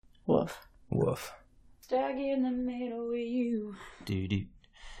Woof. Woof. Stuck in the middle with you. Do-do.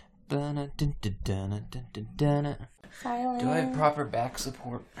 Silent. Do I have proper back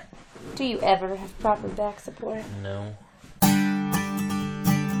support? Do you ever have proper back support? No.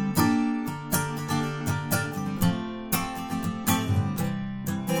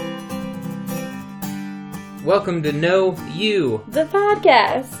 Welcome to Know You. The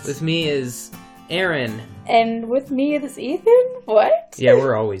podcast. With me is Aaron. And with me is Ethan? What? Yeah,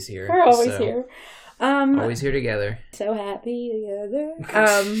 we're always here. We're always here. Always here together. So happy together.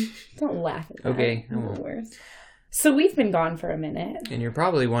 Don't laugh at that. Okay, I won't. Worse. So we've been gone for a minute. And you're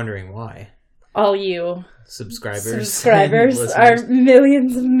probably wondering why. All you Subscribers are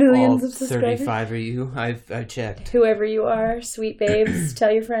millions and millions all of subscribers. 35 of you. I've checked. Whoever you are, sweet babes,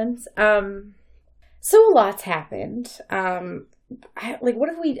 tell your friends. So a lot's happened. What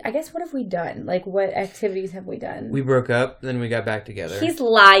have we done? Like, what activities have we done? We broke up, then we got back together. He's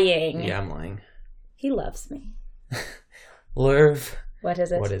lying. Yeah, I'm lying. He loves me. Lerv. What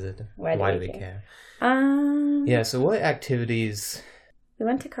is it? What is it? Why do we care? Yeah, so what activities? We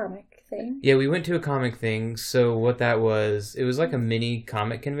went to comic thing. Yeah, we went to a comic thing. So what that was, it was like a mini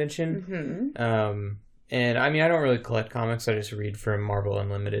comic convention. Mm-hmm. And I mean, I don't really collect comics. I just read from Marvel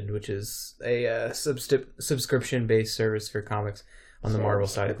Unlimited, which is a subscription-based service for comics on the Marvel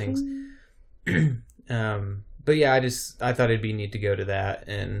side of things. But yeah, I thought it'd be neat to go to that,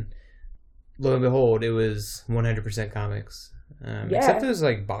 and lo and behold, it was 100% comics. Except those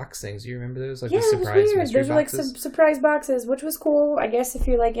like box things. Do you remember those? Like the surprise mystery boxes? Those were like some surprise boxes, which was cool, I guess, if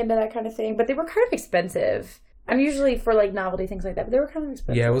you're like into that kind of thing. But they were kind of expensive. I'm usually for like novelty things like that, but they were kind of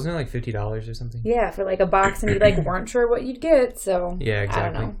expensive. Yeah, wasn't it like $50 or something? Yeah, for like a box, and you like weren't sure what you'd get, so yeah,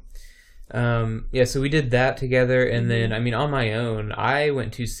 exactly. I don't know. So we did that together, and then I mean, on my own, I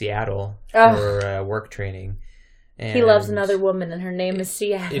went to Seattle for work training. And he loves another woman, and her name is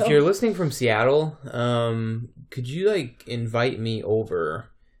Seattle. If you're listening from Seattle, could you like invite me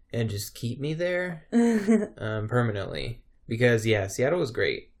over and just keep me there permanently? Because yeah, Seattle was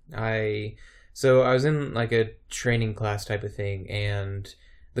great. So I was in like a training class type of thing, and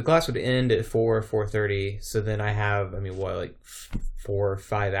the class would end at 4:30. So then I have, 4 or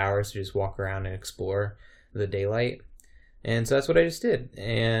 5 hours to just walk around and explore the and so that's what I just did.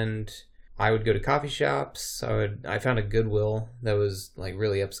 And I would go to coffee shops. I found a Goodwill that was like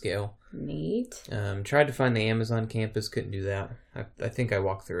really upscale. Neat. Tried to find the Amazon campus, couldn't do that. I think I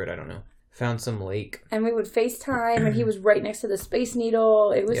walked through it. I don't know. Found some lake. And we would FaceTime, and he was right next to the Space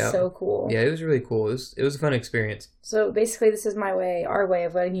Needle. It was so cool. Yeah, it was really cool. It was a fun experience. So basically, this is our way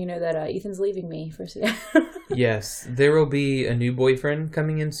of letting you know that Ethan's leaving me for Seattle. Yes, there will be a new boyfriend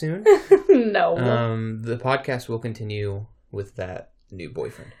coming in soon. No. The podcast will continue with that new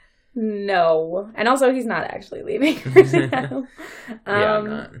boyfriend. No. And also, he's not actually leaving for Seattle. Yeah, I'm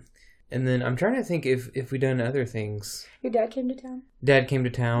not. And then I'm trying to think if we've done other things. Your dad came to town? Dad came to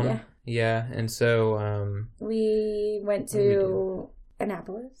town. Yeah. Yeah, and so... we went to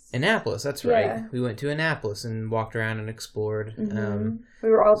Annapolis. Annapolis, that's right. Yeah. We went to Annapolis and walked around and explored. Mm-hmm. We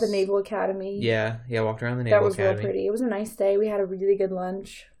were all at the Naval Academy. Yeah, walked around the Naval Academy. That was real pretty. It was a nice day. We had a really good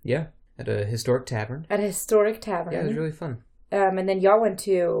lunch. Yeah, at a historic tavern. Yeah, it was really fun. And then y'all went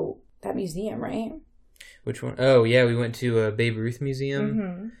to that museum, right? Which one? Oh, yeah, we went to a Babe Ruth museum.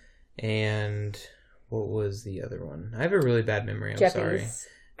 Mm-hmm. And what was the other one? I have a really bad memory. I'm Jeffy's. Sorry.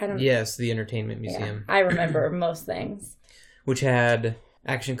 Yes, the Entertainment Museum. Yeah, I remember most things. Which had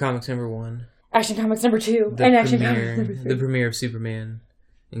Action Comics #1. Action Comics #2. And Action Comics #3. The premiere of Superman,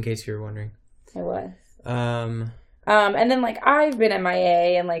 in case you were wondering. It was. And then, I've been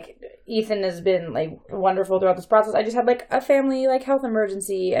MIA, and, Ethan has been, wonderful throughout this process. I just had, a family, health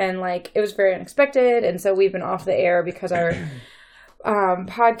emergency, and, it was very unexpected, and so we've been off the air because our...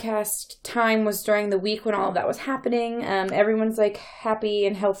 podcast time was during the week when all of that was happening. Everyone's happy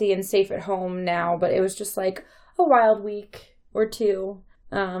and healthy and safe at home now, but it was just a wild week or two.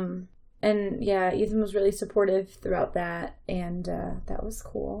 And yeah, Ethan was really supportive throughout that, and that was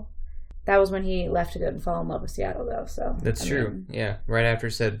cool. That was when he left to go and fall in love with Seattle, though. So that's true. Yeah, right after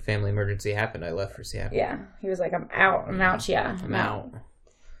said family emergency happened, I left for Seattle. Yeah, he was like, "I'm out. I'm out. Yeah, I'm out."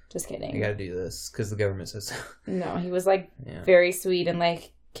 Just kidding. I gotta do this because the government says so. No, he was very sweet and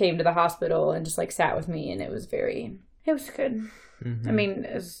came to the hospital and just sat with me, and it was good. Mm-hmm. I mean,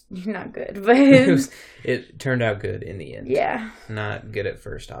 it was not good, but it turned out good in the end. Yeah, not good at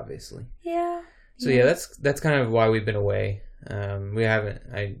first, obviously. Yeah. So yeah, that's kind of why we've been away. We haven't.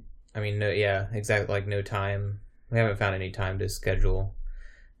 Exactly. No time. We haven't found any time to schedule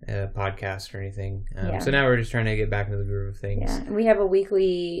a podcast or anything. So now we're just trying to get back into the groove of things. Yeah, and we have a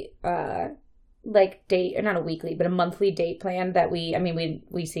weekly like date, or not a weekly, but a monthly date plan that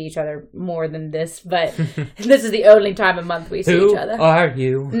we see each other more than this, but this is the only time a month we see each other. Who are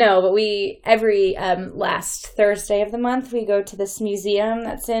you? No, but we, every last Thursday of the month, we go to this museum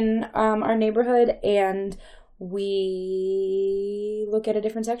that's in our neighborhood, and we look at a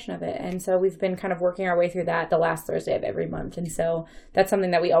different section of it. And so we've been kind of working our way through that the last Thursday of every month. And so that's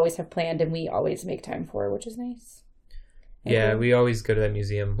something that we always have planned and we always make time for, which is nice. Yeah, we always go to that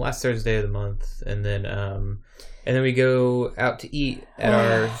museum last Thursday of the month, and then we go out to eat at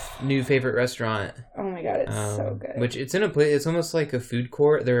our new favorite restaurant. Oh my god, it's so good. Which it's in a place. It's almost like a food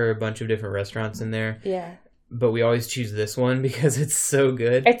court. There are a bunch of different restaurants in there. Yeah. But we always choose this one because it's so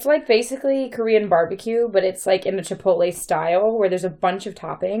good. It's like basically Korean barbecue, but it's like in the Chipotle style where there's a bunch of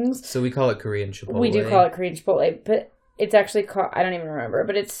toppings. So we call it Korean Chipotle. We do call it Korean Chipotle, but it's actually called, I don't even remember,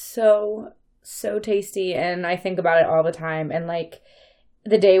 but it's so tasty, and I think about it all the time. And like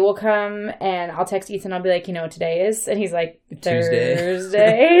the day will come and I'll text Ethan, I'll be like, you know what today is? And he's like,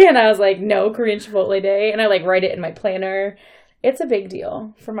 Thursday. And I was like, no, Korean Chipotle day. And I like write it in my planner. It's a big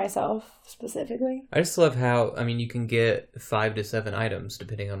deal for myself specifically. I just love how, I mean, you can get 5 to 7 items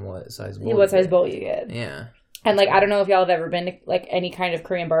depending on what size bowl you get. Yeah. And like, I don't know if y'all have ever been to like any kind of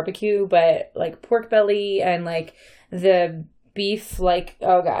Korean barbecue, but like pork belly and like the beef, like,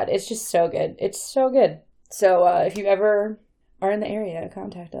 oh god, it's just so good. It's so good. So if you ever are in the area,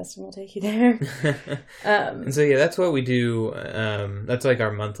 contact us and we'll take you there. And so yeah, that's what we do. That's like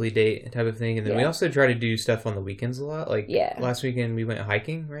our monthly date type of thing. And then we also try to do stuff on the weekends a lot. Like last weekend we went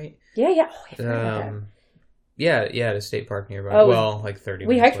hiking, right? Yeah. Oh, yeah, to state park nearby. Oh, like 30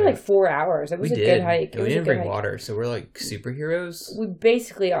 minutes. We hiked for like 4 hours. It was good hike. We didn't bring water, so we're like superheroes. We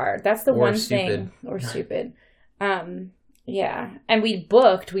basically are. That's the one thing. Or stupid. Yeah, and we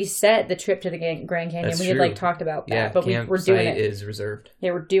set the trip to the Grand Canyon. We had like talked about that, but we're doing it. Is reserved.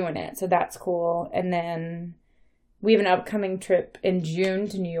 Yeah, we're doing it, so that's cool. And then we have an upcoming trip in June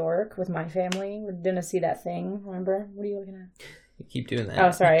to New York with my family. We're gonna see that thing. Remember? What are you looking at? You keep doing that.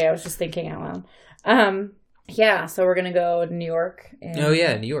 Oh, sorry, I was just thinking out loud. Yeah, so we're gonna go to New York.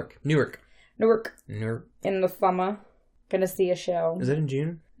 Newark. In the summer, gonna see a show. Is it in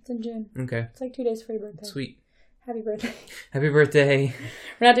June? It's in June. Okay. It's like 2 days for your birthday. Sweet. Happy birthday. Happy birthday.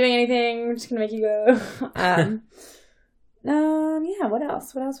 We're not doing anything. We're just going to make you go. Yeah, what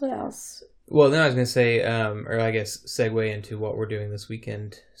else? Well, then I was going to say, or I guess segue into what we're doing this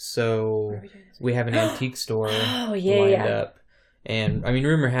weekend. So we have an antique store lined up. And I mean,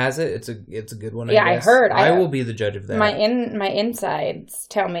 rumor has it it's a good one. I heard. I will be the judge of that. My insides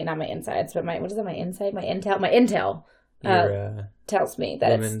tell me, not my insides, but my intel tells me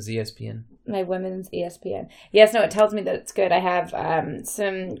that women's ESPN. My women's ESPN. Yes, no, it tells me that it's good. I have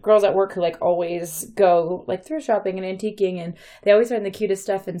some girls at work who like always go like thrift shopping and antiquing, and they always find the cutest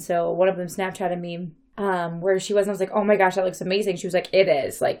stuff. And so one of them Snapchatted me where she was, and I was like, oh my gosh, that looks amazing. She was like, it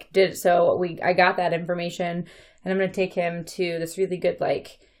is. Like, I got that information, and I'm gonna take him to this really good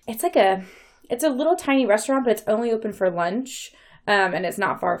it's a little tiny restaurant, but it's only open for lunch, and it's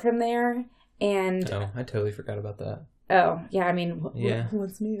not far from there. And I totally forgot about that. Oh, yeah, I mean,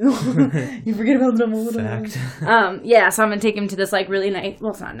 what's new? You forget about them all the time. Fact. Yeah, so I'm going to take him to this, like, really nice,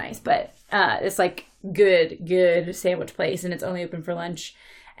 well, it's not nice, but it's, like, good sandwich place, and it's only open for lunch.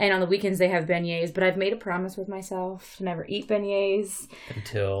 And on the weekends, they have beignets, but I've made a promise with myself to never eat beignets.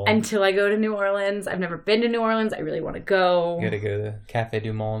 Until I go to New Orleans. I've never been to New Orleans. I really want to go. You got to go to Café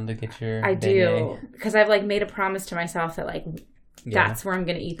du Monde to get your I do, because I've, like, made a promise to myself that, like... Yeah. That's where I'm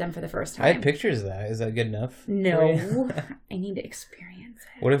going to eat them for the first time. I have pictures of that. Is that good enough? No. I need to experience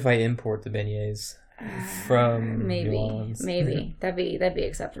it. What if I import the beignets from New Orleans? Maybe. That'd be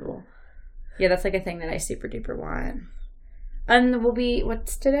acceptable. Yeah, that's like a thing that I super duper want. And we'll be,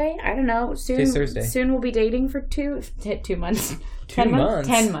 what's today? I don't know. Today's Thursday. Soon we'll be dating for 2 months. 10 months?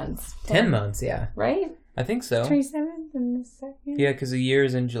 10 months. 10 months, yeah. Right? I think so. 27th and the 2nd? Yeah, because the year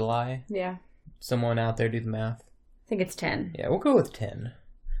is in July. Yeah. Someone out there do the math. I think it's 10. Yeah, we'll go with 10.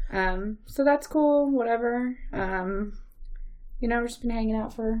 So that's cool, whatever. We've just been hanging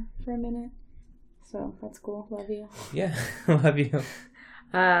out for a minute. So that's cool. Love you. Yeah, love you.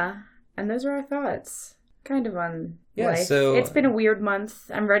 And those are our thoughts. Kind of on life. So it's been a weird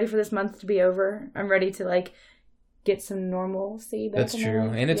month. I'm ready for this month to be over. I'm ready to get some normalcy back. That's true.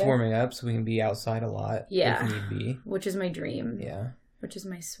 And it's warming up, so we can be outside a lot if need be. Which is my dream. Yeah. Which is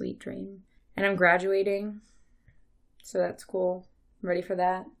my sweet dream. And I'm graduating. So that's cool. I'm ready for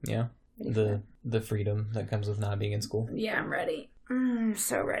that. Yeah. The freedom that comes with not being in school. Yeah, I'm ready.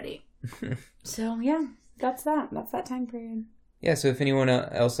 So ready. So, yeah. That's that. That's that time period. Yeah, so if anyone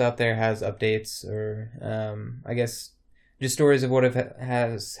else out there has updates or, I guess, just stories of what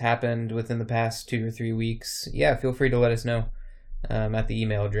has happened within the past 2 or 3 weeks, yeah, feel free to let us know at the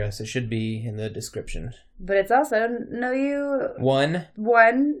email address. It should be in the description. But it's also Know You... One.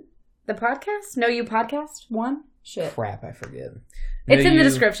 The podcast? Know You Podcast? One? Shit. Crap, I forget. It's in the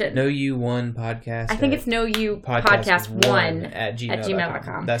description. Know You One Podcast. I think it's Know You Podcast 1 at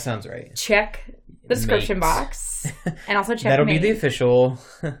gmail.com. That sounds right. Check the description box. And also check That'll be the official...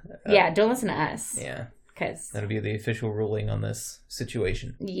 yeah, don't listen to us. Yeah. Because that'll be the official ruling on this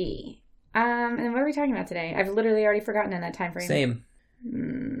situation. Yeah. And what are we talking about today? I've literally already forgotten in that time frame. Same.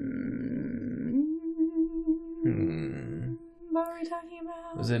 What were we talking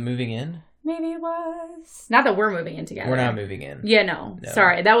about? Was it moving in? Maybe it was. Not that we're moving in together. We're not moving in. Yeah, no.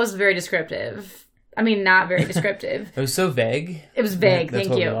 Sorry, that was very descriptive. I mean, not very descriptive. It was so vague. It was vague. That's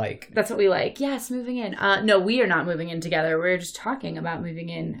Thank you. That's what we like. That's what we like. Yes, moving in. No, we are not moving in together. We're just talking about moving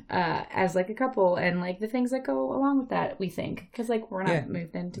in as like a couple and like the things that go along with that. We think because like we're not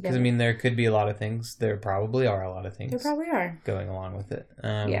moved in together. Because I mean, there could be a lot of things. There probably are a lot of things. There probably are going along with it.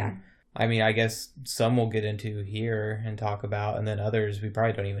 Yeah. I mean, I guess some we'll get into here and talk about, and then others we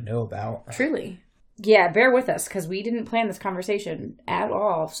probably don't even know about. Truly. Yeah, bear with us because we didn't plan this conversation at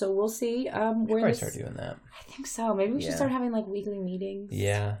all. So we'll see. Probably start doing that. I think so. Maybe we should start having like weekly meetings.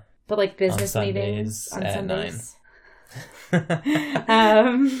 Yeah, but like business meetings on at Sundays.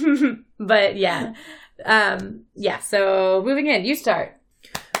 9. But yeah, yeah. So moving in, you start.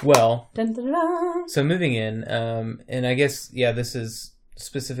 Well, dun, dun, dun. So moving in, and I guess this is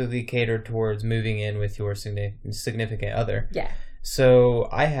specifically catered towards moving in with your significant other. Yeah. So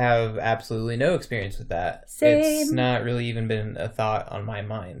I have absolutely no experience with that. Same. It's not really even been a thought on my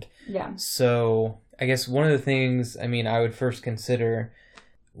mind. Yeah. So I guess one of the things, I mean, I would first consider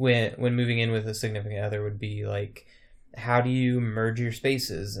when moving in with a significant other would be like, how do you merge your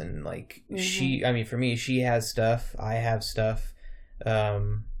spaces? And like for me, she has stuff, I have stuff.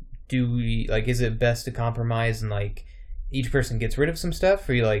 Do we like, is it best to compromise and like each person gets rid of some stuff,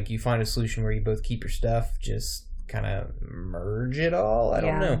 or you find a solution where you both keep your stuff, just kind of merge it all? I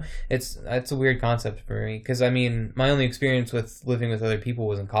don't know. It's a weird concept for me because I mean my only experience with living with other people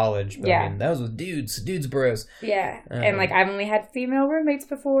was in college, but I mean that was with dudes bros. Yeah. And like I've only had female roommates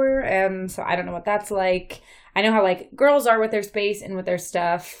before, and so I don't know what that's like. I know how like girls are with their space and with their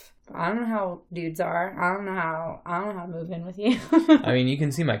stuff. I don't know how dudes are. I don't know how to move in with you. I mean, you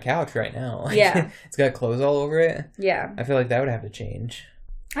can see my couch right now. Yeah. It's got clothes all over it. Yeah. I feel like that would have to change.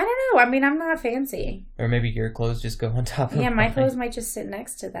 I don't know. I mean, I'm not fancy. Or maybe your clothes just go on top of mine. Yeah, my clothes might just sit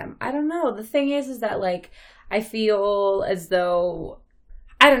next to them. I don't know. The thing is that, like, I feel as though,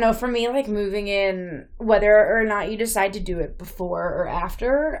 I don't know, for me, like, moving in, whether or not you decide to do it before or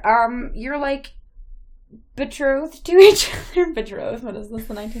after, you're, like, betrothed to each other. Betrothed? What is this,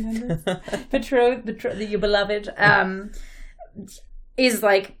 the 1900s? betrothed, your beloved, is,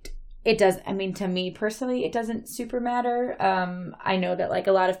 like... It does, I mean, to me personally, it doesn't super matter. I know that, like,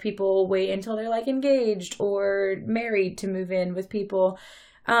 a lot of people wait until they're, like, engaged or married to move in with people.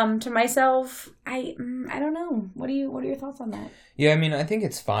 To myself, I don't know. What are your thoughts on that? Yeah, I mean, I think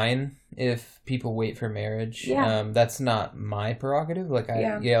it's fine if people wait for marriage. Yeah. That's not my prerogative. Like,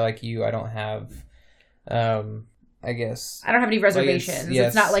 like you, I don't have, I guess. I don't have any reservations.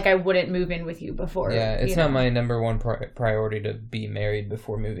 It's not like I wouldn't move in with you before. Yeah, it's not my number one priority to be married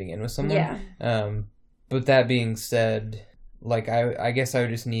before moving in with someone. Yeah. But that being said, like, I guess I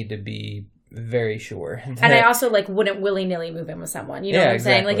would just need to be very sure. And I also, like, wouldn't willy-nilly move in with someone. You know what I'm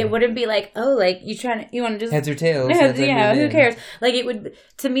saying? Like, it wouldn't be like, oh, like, you want to just... Heads or tails. Yeah, who cares? Like, it would...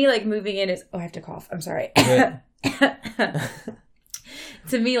 To me, like, moving in is... Oh, I have to cough. I'm sorry.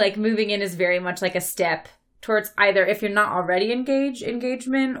 To me, like, moving in is very much like a step towards either, if you're not already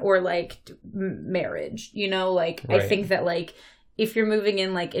engagement, or like marriage, you know, like right. I think that like if you're moving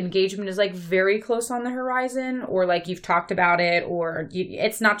in, like engagement is like very close on the horizon, or like you've talked about it, or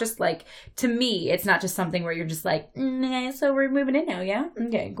it's not just like, to me, it's not just something where you're just like, so we're moving in now, yeah,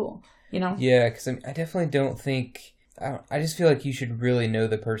 okay, cool, you know? Yeah, because I definitely don't think, I just feel like you should really know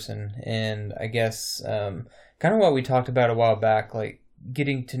the person, and I guess kind of what we talked about a while back, like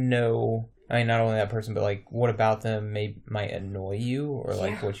getting to know, I mean, not only that person, but like what about them might annoy you, or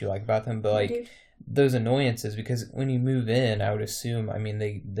like what you like about them, but like those annoyances, because when you move in, I would assume, I mean,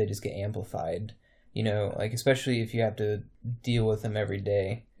 they just get amplified, you know, like especially if you have to deal with them every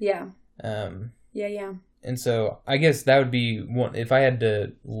day. Yeah. Yeah. And so I guess that would be one, if I had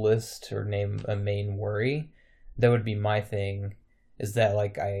to list or name a main worry, that would be my thing, is that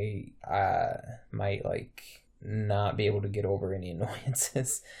like I might like not be able to get over any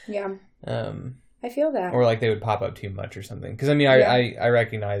annoyances. Yeah. I feel that. Or like they would pop up too much or something. Because I mean, I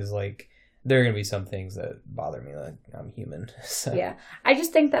recognize like there are going to be some things that bother me. Like, I'm human. So. Yeah. I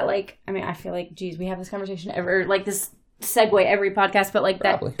just think that, like, I mean, I feel like, geez, we have this conversation like this segue every podcast, but, like,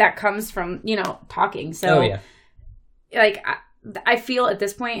 that comes from, you know, talking. So, oh, yeah. Like, I feel at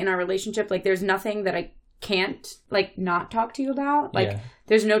this point in our relationship, like, there's nothing that I can't, like, not talk to you about. Like,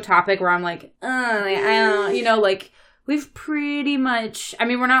 there's no topic where I'm like, I don't, you know, like, we've pretty much, I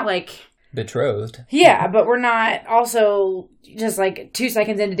mean, we're not, like... betrothed. Yeah, but we're not also just like 2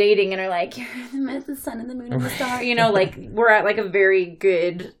 seconds into dating and are like, the sun and the moon and the star. You know, like we're at like a very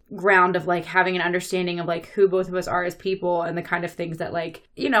good ground of like having an understanding of like who both of us are as people and the kind of things that like,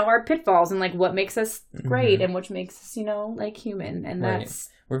 you know, are pitfalls and like what makes us great and which makes us, you know, like human. And that's...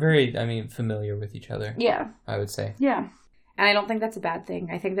 We're very, I mean, familiar with each other. Yeah. I would say. Yeah. And I don't think that's a bad thing.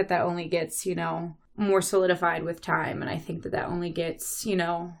 I think that only gets, you know... more solidified with time, and I think that only gets, you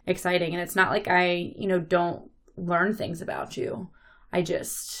know, exciting. And it's not like I, you know, don't learn things about you. I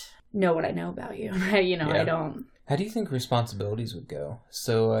just know what I know about you. You know, I don't. How do you think responsibilities would go?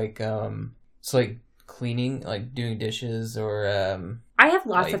 So like cleaning, like doing dishes, or I have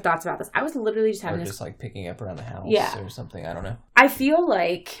lots of thoughts about this. I was literally just having this, just like picking up around the house, or something. I don't know. I feel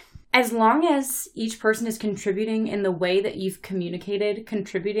like as long as each person is contributing in the way that you've communicated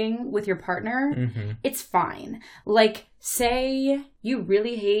contributing with your partner, it's fine. Like, say you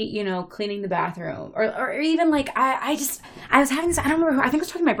really hate, you know, cleaning the bathroom, or even like, I was having this, I don't remember, I think I was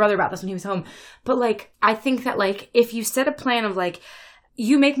talking to my brother about this when he was home, but like, I think that like, if you set a plan of like,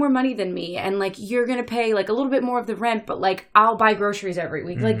 you make more money than me and like you're gonna pay like a little bit more of the rent, but like I'll buy groceries every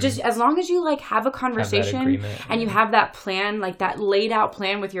week. Like, just as long as you like have a conversation and you have that plan, like that laid out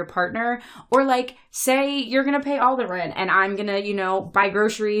plan with your partner, or like say you're gonna pay all the rent and I'm gonna, you know, buy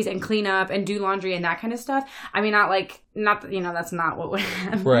groceries and clean up and do laundry and that kind of stuff. I mean, not you know, that's not what would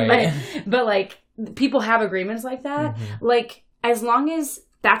happen, right? But like people have agreements like that. Like, as long as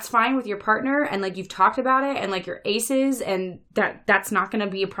that's fine with your partner and like you've talked about it and like you're aces and that's not going to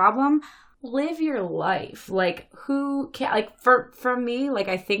be a problem, live your life. Like, who can, like, for me, like,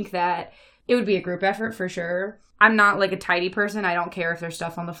 I think that it would be a group effort for sure. I'm not like a tidy person. I don't care if there's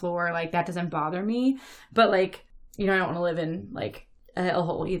stuff on the floor. Like, that doesn't bother me. But like, you know, I don't want to live in like a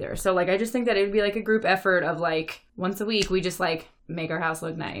hellhole either. So like, I just think that it would be like a group effort of like once a week, we just like make our house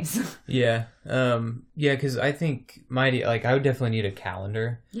look nice. Yeah. Because I think I would definitely need a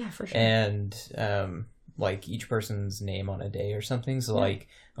calendar. Yeah, for sure. And like each person's name on a day or something. So like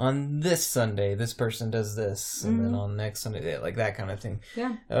on this Sunday, this person does this, and then on next Sunday, like that kind of thing.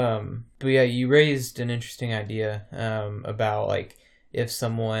 Yeah. But yeah, you raised an interesting idea about like if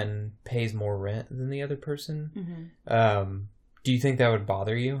someone pays more rent than the other person. Do you think that would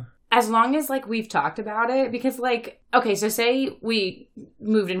bother you? As long as, like, we've talked about it, because, like, okay, so say we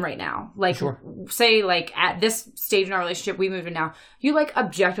moved in right now. Like, say, like, at this stage in our relationship, we moved in now. You, like,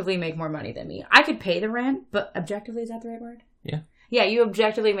 objectively make more money than me. I could pay the rent, but objectively, is that the right word? Yeah. Yeah, you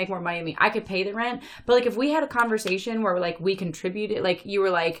objectively make more money than me. I could pay the rent. But, like, if we had a conversation where, like, we contributed, like, you were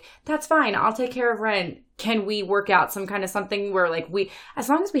like, that's fine, I'll take care of rent. Can we work out some kind of something where, like, as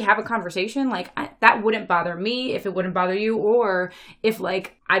long as we have a conversation, like, that wouldn't bother me if it wouldn't bother you. Or if,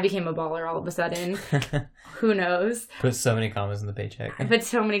 like, I became a baller all of a sudden. Who knows? Put so many commas in the paycheck. I put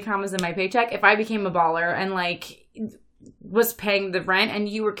so many commas in my paycheck. If I became a baller and, like, was paying the rent and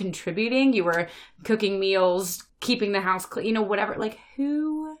you were contributing, you were cooking meals, keeping the house clean, you know, whatever, like,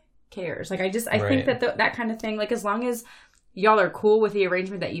 who cares? Like, I think that that kind of thing, like, as long as y'all are cool with the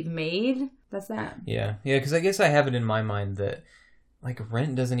arrangement that you've made, that's that. Yeah, because I guess I have it in my mind that, like,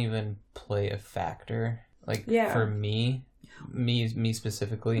 rent doesn't even play a factor, like, for me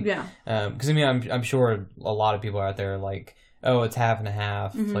specifically. Yeah. Because, I mean, I'm sure a lot of people out there are like, oh, it's half and a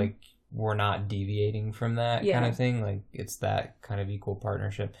half, like, we're not deviating from that kind of thing. Like, it's that kind of equal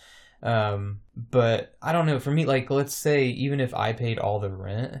partnership. But I don't know, for me, like, let's say even if I paid all the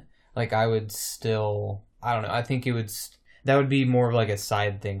rent, like, I would still, I don't know, I think that would be more of like a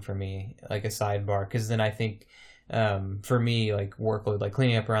side thing for me, like a sidebar, because then I think for me, like, workload, like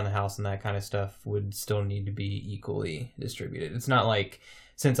cleaning up around the house and that kind of stuff would still need to be equally distributed. It's not like,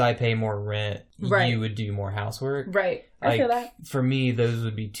 since I pay more rent, you would do more housework. Right. I feel that. For me, those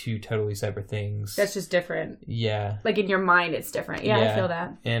would be two totally separate things. That's just different. Yeah. Like, in your mind, it's different. Yeah, I feel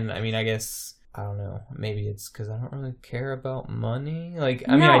that. And, I mean, I guess, I don't know, maybe it's because I don't really care about money. Like,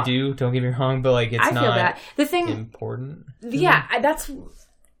 I mean, I do, don't get me wrong, but, like, it's not important. Yeah,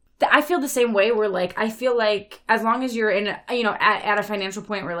 I feel the same way where, like, I feel like as long as you're in, you know, at a financial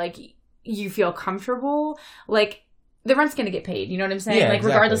point where, like, you feel comfortable, like, the rent's going to get paid. You know what I'm saying? Yeah, like,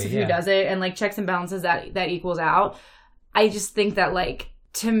 regardless of who does it, and, like, checks and balances, that equals out. I just think that, like,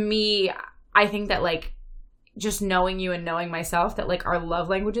 to me, I think that, like, just knowing you and knowing myself, that like our love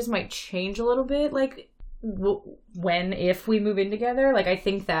languages might change a little bit, like if we move in together. Like I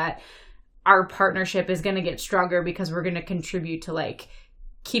think that our partnership is going to get stronger because we're going to contribute to like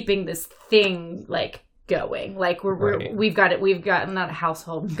keeping this thing like going. Like we've got not a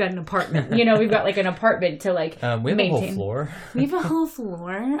household, we've got an apartment. You know, we've got like an apartment to like we have maintain. a whole floor. We have a whole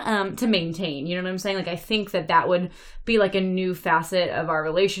floor to maintain. You know what I'm saying? Like I think that would be like a new facet of our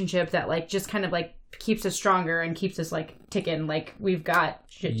relationship that like just kind of like keeps us stronger and keeps us like ticking. Like we've got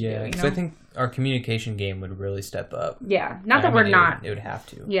shit to do. Yeah, because I think our communication game would really step up. Yeah, not that we're not. It would have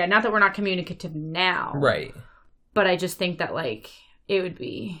to. Yeah, not that we're not communicative now. Right. But I just think that like it would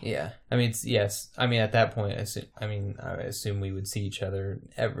be. Yeah, I mean, yes. I mean, at that point, I assume we would see each other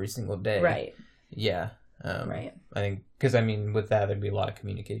every single day. Right. Yeah. Right. I think because I mean, with that, there'd be a lot of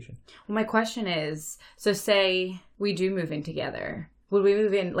communication. Well, my question is: so say we do move in together. Would we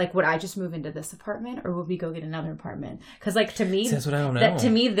move in, like, would I just move into this apartment, or would we go get another apartment? Because, like, to me... That's what I don't know. To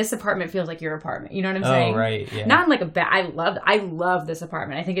me, this apartment feels like your apartment. You know what I'm saying? Oh, right, yeah. Not in, like, a bad... I love this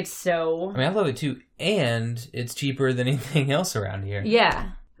apartment. I think it's so... I mean, I love it, too. And it's cheaper than anything else around here.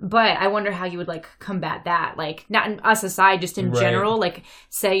 Yeah. But I wonder how you would, like, combat that. Like, not us aside, just in general. Like,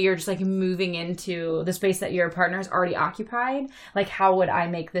 say you're just, like, moving into the space that your partner has already occupied. Like, how would I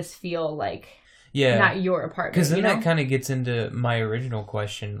make this feel, like... Yeah. Not your apartment. Because then that kind of gets into my original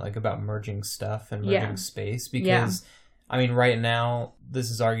question, like about merging stuff and merging space. Because, I mean, right now,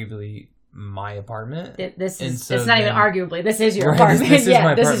 this is arguably my apartment. It's not even arguably. This is your apartment. This is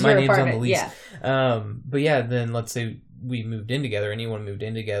my apartment. This is my your name's apartment. on the lease. Yeah. But yeah, then let's say we moved in together, anyone moved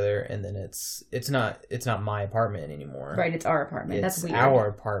in together, and then it's not my apartment anymore. Right, it's our apartment. That's weird. Our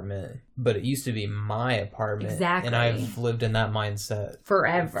apartment, but it used to be my apartment. Exactly. And I've lived in that mindset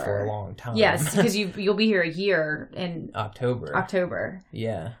forever. For a long time. Yes, because you'll be here a year in October.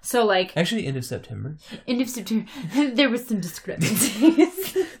 Yeah. So like actually end of September. There was some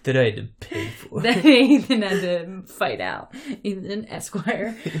discrepancies. That I had to pay for. That Ethan had to fight out. Ethan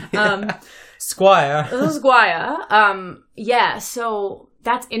Esquire. Squire. Yeah, so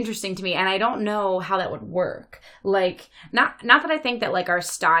that's interesting to me, and I don't know how that would work. Like, not that I think that, like, our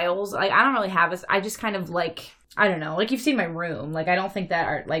styles, like, I don't really have I just kind of, like, I don't know. Like, you've seen my room. Like, I don't think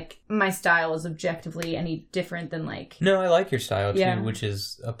that, my style is objectively any different than, like... No, I like your style, too, which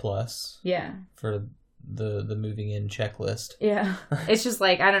is a plus. Yeah. For the moving in checklist. Yeah. It's just,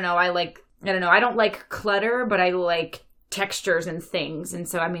 like, I don't know. I don't like clutter, but I like... textures and things, and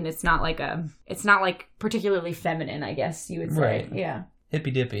so I mean it's not like particularly feminine, I guess you would say. Right. Yeah.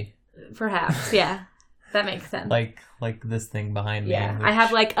 Hippy dippy. Perhaps, yeah. That makes sense. Like this thing behind me. Yeah. I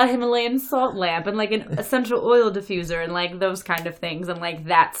have like a Himalayan salt lamp and like an essential oil diffuser and like those kind of things, and like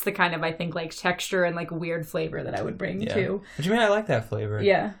that's the kind of, I think, like texture and like weird flavor that I would bring too. But you mean I like that flavor.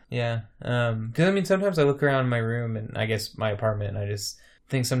 Yeah. Yeah. Because I mean sometimes I look around my room and I guess my apartment and I just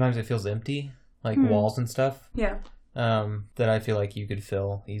think sometimes it feels empty, like walls and stuff. Yeah. That I feel like you could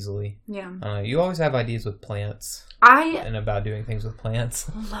fill easily. Yeah. You always have ideas with plants. And about doing things with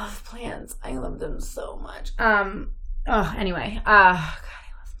plants. Love plants. I love them so much. Anyway. God, I love them.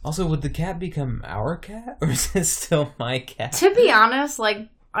 Also, would the cat become our cat? Or is it still my cat? To be honest, like,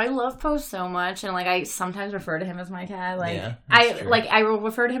 I love Poe so much, and like I sometimes refer to him as my cat. Like I will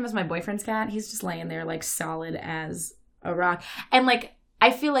refer to him as my boyfriend's cat. He's just laying there like solid as a rock. And like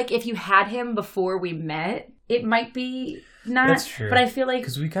I feel like if you had him before we met, it might be not. That's true. But I feel like...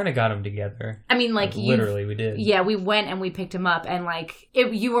 because we kind of got him together. I mean, like... literally, we did. Yeah, we went and we picked him up, and like...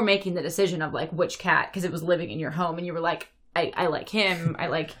 you were making the decision of like which cat, because it was living in your home, and you were like, I like him,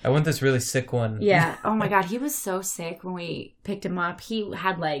 I want this really sick one. Yeah. Oh my god, he was so sick when we picked him up. He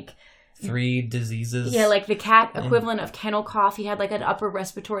had like... 3 diseases. Yeah, like the cat equivalent of kennel cough. He had like an upper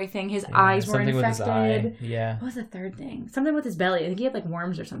respiratory thing. His eyes were infected. With his eye. Yeah. What was the third thing? Something with his belly. I think he had like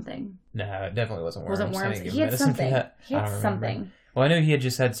worms or something. No, it definitely wasn't worms. Wasn't worms. He had something. He had something. Well, I know he had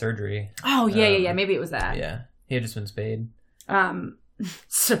just had surgery. Oh, yeah. Maybe it was that. Yeah. He had just been spayed.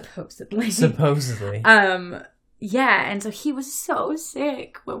 Supposedly. Yeah, and so he was so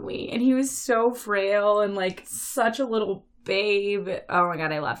sick and he was so frail and like such a little babe. Oh my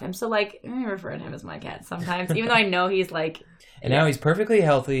god, I love him. So like, I refer to him as my cat sometimes, even though I know he's like... And now he's perfectly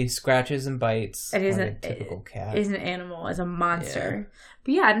healthy, scratches and bites. And he's like a typical cat. He's an animal, as a monster. Yeah.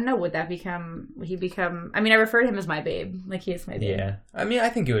 But yeah, I don't know, would he become... I mean, I refer to him as my babe. Like, he is my babe. Yeah. I mean, I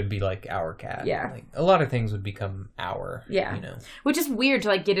think it would be like our cat. Yeah. Like, a lot of things would become our. Yeah. You know? Which is weird to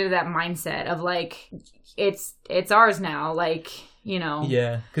like get into that mindset of like, it's ours now. Like, you know.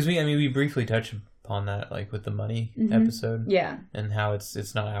 Yeah. Because we briefly touched on that, like with the money episode, and how it's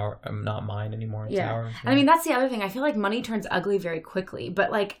not mine anymore, it's ours. And I mean, that's the other thing. I feel like money turns ugly very quickly, but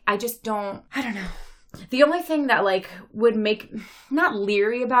like I don't know. The only thing that, like, would make, not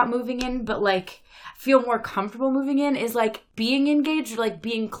leery about moving in, but, like, feel more comfortable moving in is, like, being engaged or, like,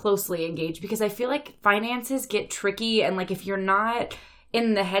 being closely engaged. Because I feel like finances get tricky, and, like, if you're not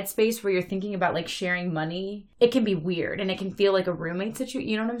in the headspace where you're thinking about, like, sharing money, it can be weird, and it can feel like a roommate situation.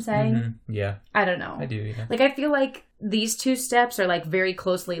 You know what I'm saying? Mm-hmm. Yeah. I don't know. I do, yeah. Like, I feel like these two steps are, like, very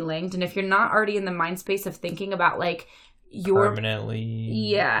closely linked, and if you're not already in the mind space of thinking about, like, your permanently,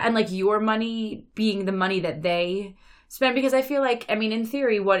 yeah, and like your money being the money that they spend, because I feel like, I mean, in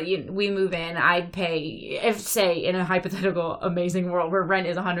theory, we move in, I pay, if say in a hypothetical amazing world where rent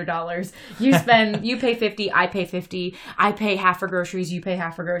is $100, you pay 50, I pay 50, I pay half for groceries, you pay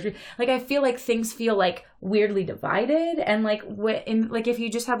half for groceries. Like, I feel like things feel like weirdly divided, and like if you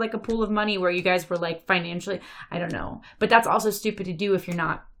just had like a pool of money where you guys were like financially, I don't know, but that's also stupid to do if you're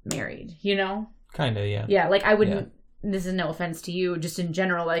not married, you know? Kind of, yeah. Yeah, like I wouldn't. This is no offense to you, just in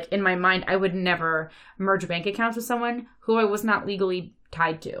general, like, in my mind, I would never merge bank accounts with someone who I was not legally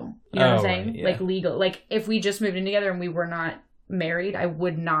tied to. You know what I'm saying? Right, yeah. Like, legal. Like, if we just moved in together and we were not married, I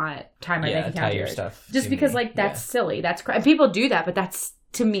would not tie my bank account tie to your yours. stuff. Just because, like, that's silly. That's people do that, but that's,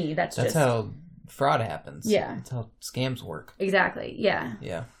 to me, that's just... how fraud happens. Yeah. That's how scams work. Exactly, yeah.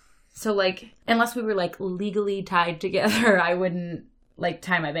 Yeah. So, like, unless we were, like, legally tied together, I wouldn't, like,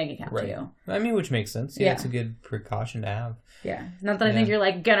 tie my bank account to you. I mean, which makes sense. Yeah, it's a good precaution to have. Yeah. Not that I think you're,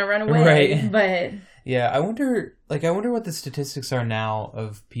 like, gonna run away, right. But... Yeah, I wonder what the statistics are now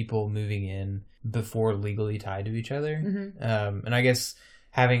of people moving in before legally tied to each other. Mm-hmm. And I guess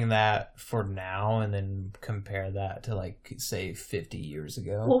having that for now and then compare that to, like, say 50 years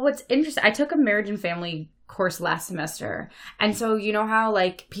ago. Well, what's interesting, I took a marriage and family course last semester. And so, you know how,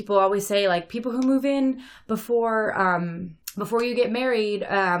 like, people always say, like, people who move in before you get married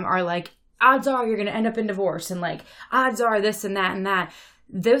are, like, odds are you're going to end up in divorce, and, like, odds are this and that and that.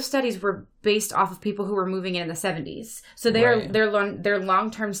 Those studies were based off of people who were moving in the 70s. So they're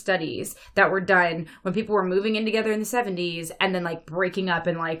long-term studies that were done when people were moving in together in the 70s and then, like, breaking up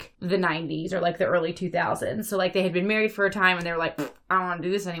in, like, the 90s or, like, the early 2000s. So, like, they had been married for a time and they were like, I don't want to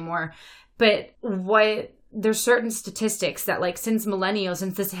do this anymore. But there's certain statistics that, like, since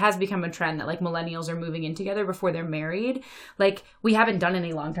this has become a trend that, like, millennials are moving in together before they're married, like, we haven't done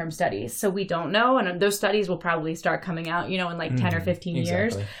any long-term studies, so we don't know, and those studies will probably start coming out, you know, in, like, 10 or 15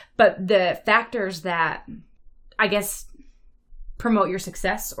 years. But the factors that, I guess, promote your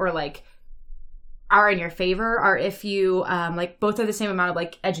success or, like, are in your favor are if you, like, both are the same amount of,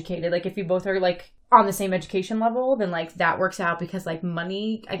 like, educated. Like, if you both are, like, on the same education level, then, like, that works out because, like,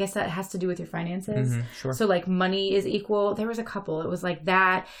 money, I guess that has to do with your finances. Mm-hmm, sure. So, like, money is equal. There was a couple. It was, like,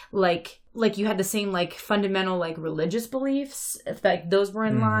 that, like you had the same, like, fundamental, like, religious beliefs, if, like, those were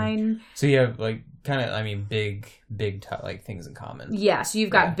in line. So you have, like, kind of, I mean, big like, things in common. Yeah, so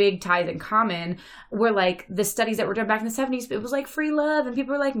you've got big ties in common where, like, the studies that were done back in the 70s, it was, like, free love, and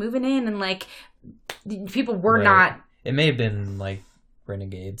people were, like, moving in, and, like, people were not... It may have been, like,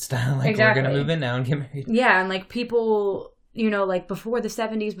 renegade style, like, exactly. We're gonna move in now and get married. Yeah, and, like, people, you know, like, before the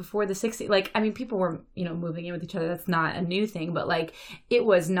 70s, before the 60s, like, I mean, people were, you know, moving in with each other. That's not a new thing, but, like, it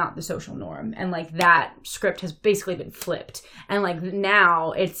was not the social norm, and, like, that script has basically been flipped, and, like,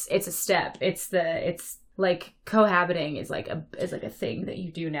 now it's a step. It's like, cohabiting is like a thing that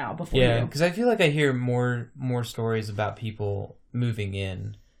you do now before. Yeah, because I feel like I hear more stories about people moving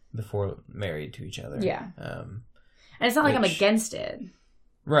in before married to each other. Yeah, and it's not like I'm against it.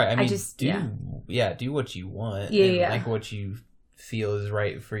 Right. I mean, just do what you want. Yeah. Like what you feel is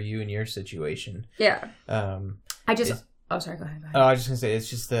right for you in your situation. Yeah. Sorry, go ahead. Oh, I was just gonna say, it's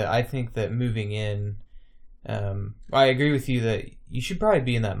just that I think that moving in, I agree with you that you should probably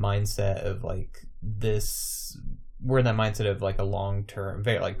be in that mindset of, like, we're in that mindset of, like, a long-term,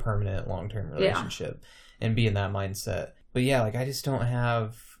 very, like, permanent long-term relationship, and be in that mindset. But yeah, like, I just don't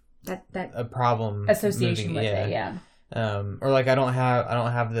have that a problem association with it. Yeah. Or, like, I don't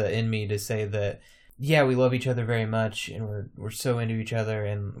have the in me to say that, yeah, we love each other very much and we're so into each other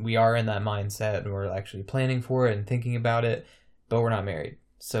and we are in that mindset and we're actually planning for it and thinking about it, but we're not married,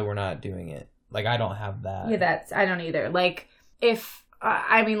 so we're not doing it. Like, I don't have that. Yeah, I don't either. Like, if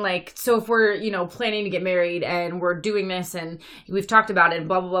we're, you know, planning to get married and we're doing this and we've talked about it and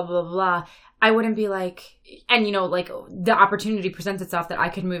blah, blah, blah, blah, blah, I wouldn't be like, and, you know, like, the opportunity presents itself that I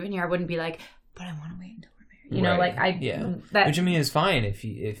could move in here, I wouldn't be like, but I want to wait until we're married. You know, like, which, I mean, is fine if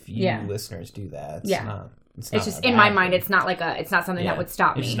you listeners do that. It's just, in my mind, it's not like it's not something that would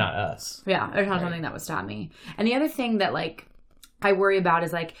stop me. It's not us. Yeah, it's not something that would stop me. And the other thing that, like, I worry about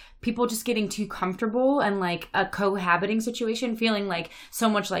is, like, people just getting too comfortable and, like, a cohabiting situation feeling like so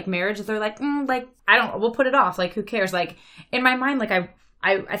much like marriage that they're like, we'll put it off. Like, who cares? Like, in my mind, like,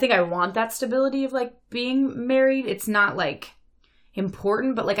 I think I want that stability of like being married. It's not like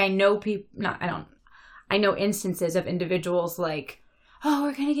important, but like I know I know instances of individuals like, oh,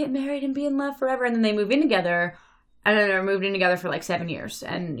 we're gonna get married and be in love forever, and then they move in together, and then they're moved in together for like 7 years,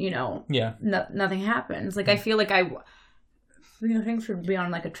 and nothing happens. Like I feel like things should be on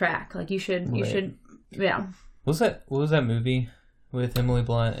like a track. Like you should yeah. What was that movie with Emily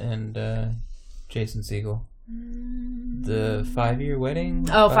Blunt and Jason Segel? The 5-year wedding?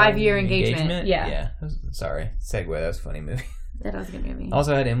 Oh, 5-year engagement. Yeah. Sorry. Segue. That was a funny movie. That was a good movie.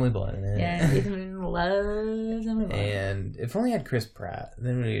 Also had Emily Blunt in it. Yeah, Ethan loves Emily Blunt. And if only had Chris Pratt,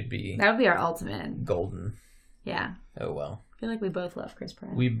 then we would be... That would be our ultimate. Golden. Yeah. Oh, well. I feel like we both love Chris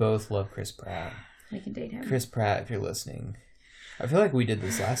Pratt. We both love Chris Pratt. We can date him. Chris Pratt, if you're listening. I feel like we did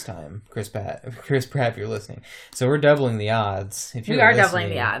this last time. Chris Pratt, if you're listening. So we're doubling the odds. If you're doubling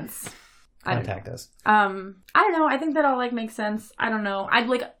the odds. Contact us. I don't know. I think that all like makes sense. I don't know.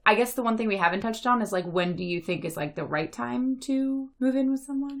 I guess the one thing we haven't touched on is like, when do you think is like the right time to move in with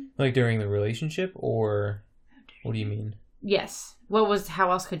someone? Like during the relationship, or what do you mean? Yes.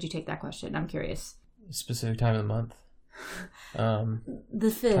 How else could you take that question? I'm curious. Specific time of the month. The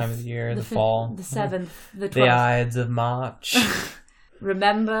 5th. Time of the year, the fall. The 7th, the 12th. The Ides of March.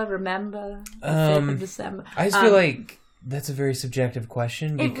 Remember. The 5th of December. I just feel like that's a very subjective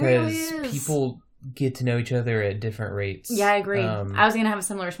question because people get to know each other at different rates. Yeah, I agree. I was going to have a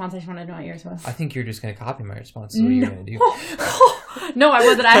similar response. I just wanted to know what yours was. I think you're just going to copy my response. So what are you going to do? No, I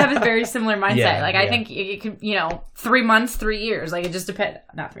wasn't. I have a very similar mindset. I think it could, 3 months, 3 years. Like, it just depends.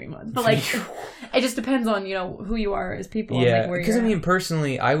 Not 3 months, but like, it just depends on, who you are as people. Yeah, and, like, because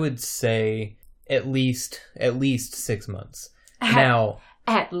personally, I would say at least 6 months.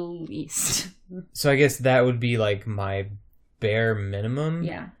 At least. So I guess that would be like my bare minimum.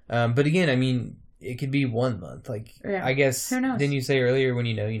 Yeah. But again, it could be 1 month. Like, yeah. I guess, who knows? Didn't you say earlier when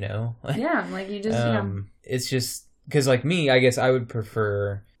you know? Yeah, like you just, It's just, because like me, I guess I would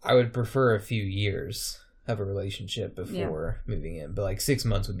prefer a few years of a relationship before moving in. But like 6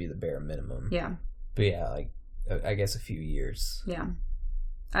 months would be the bare minimum. Yeah. But yeah, like, I guess a few years. Yeah.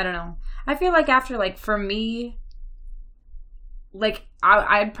 I don't know. I feel like after, like, for me, like,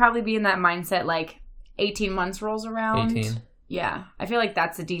 I'd probably be in that mindset, like, 18 months rolls around. 18. Yeah. I feel like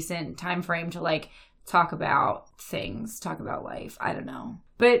that's a decent time frame to, like, talk about things, talk about life. I don't know.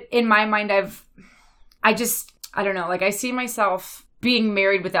 But in my mind, I don't know. Like, I see myself being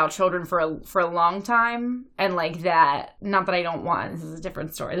married without children for a long time, and like that, not that I don't want, this is a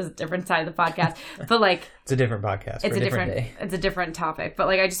different story, this is a different side of the podcast, but like it's a different podcast, it's a different day, it's a different topic, but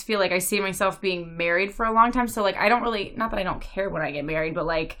like I just feel like I see myself being married for a long time, so like I don't really, not that I don't care when I get married, but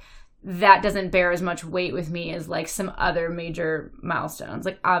like that doesn't bear as much weight with me as like some other major milestones.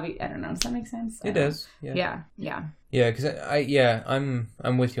 Like I don't know, does that make sense? It does. Yeah, because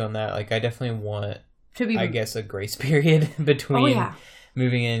I'm with you on that. Like I definitely want to be, I guess, a grace period between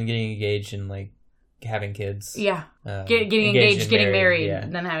moving in, getting engaged, and like having kids. Yeah, getting engaged, getting married,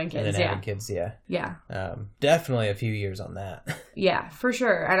 and then having kids. And then having kids. Yeah. Definitely a few years on that. Yeah, for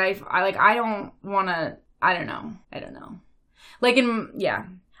sure. And I don't want to. I don't know. Like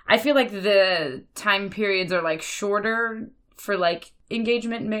I feel like the time periods are like shorter for like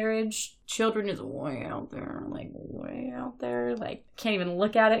engagement, marriage. Children is way out there, like can't even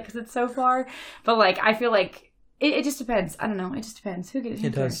look at it because it's so far. But like I feel like it just depends. I don't know. It just depends. Who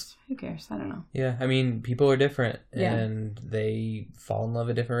cares? Who cares? I don't know. Yeah, I mean, people are different, and they fall in love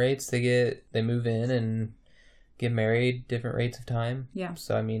at different rates. They move in and get married different rates of time. Yeah.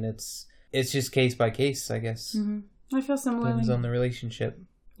 So I mean, it's just case by case, I guess. Mm-hmm. I feel similarly. Depends on the relationship.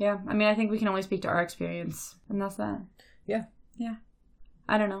 Yeah, I mean, I think we can only speak to our experience, and that's that. Yeah. Yeah.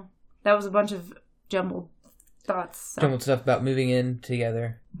 I don't know. That was a bunch of jumbled thoughts. So. Jumbled stuff about moving in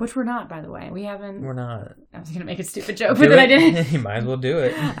together. Which we're not, by the way. We're not. I was going to make a stupid joke, but then I didn't. You might as well do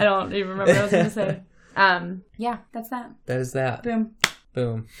it. I don't even remember what I was going to say. Yeah, that's that. That is that. Boom.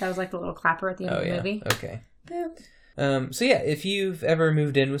 Boom. That was like the little clapper at the end of the movie. Okay. Boom. So yeah, if you've ever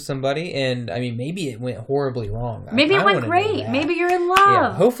moved in with somebody, and I mean, maybe it went horribly wrong. Maybe it went great. Maybe you're in love.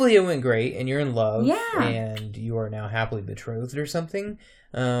 Yeah, hopefully it went great, and you're in love. Yeah. And you are now happily betrothed or something.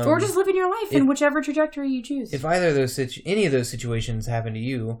 Or just living your life in whichever trajectory you choose. If either of those any of those situations happen to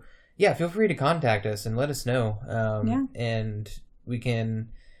you, feel free to contact us and let us know. And we can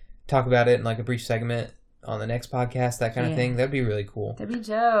talk about it in like a brief segment on the next podcast, that kind of thing. That'd be really cool. That'd be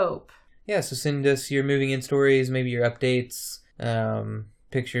dope. Yeah, so send us your moving in stories, maybe your updates,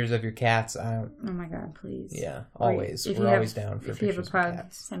 pictures of your cats. Oh my God, please. Yeah, always. We're always down for pictures of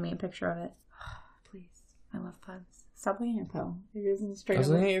cats. Send me a picture of it. Please. I love pugs Stop looking at Poe. You're just straight I was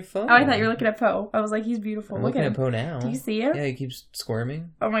up. looking at your phone. Oh, I thought you were looking at Poe. I was like, he's beautiful. I'm Look looking at at Poe now. Do you see him? Yeah, he keeps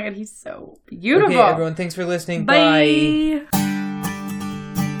squirming. Oh my god, he's so beautiful. Okay, everyone, thanks for listening. Bye. Bye.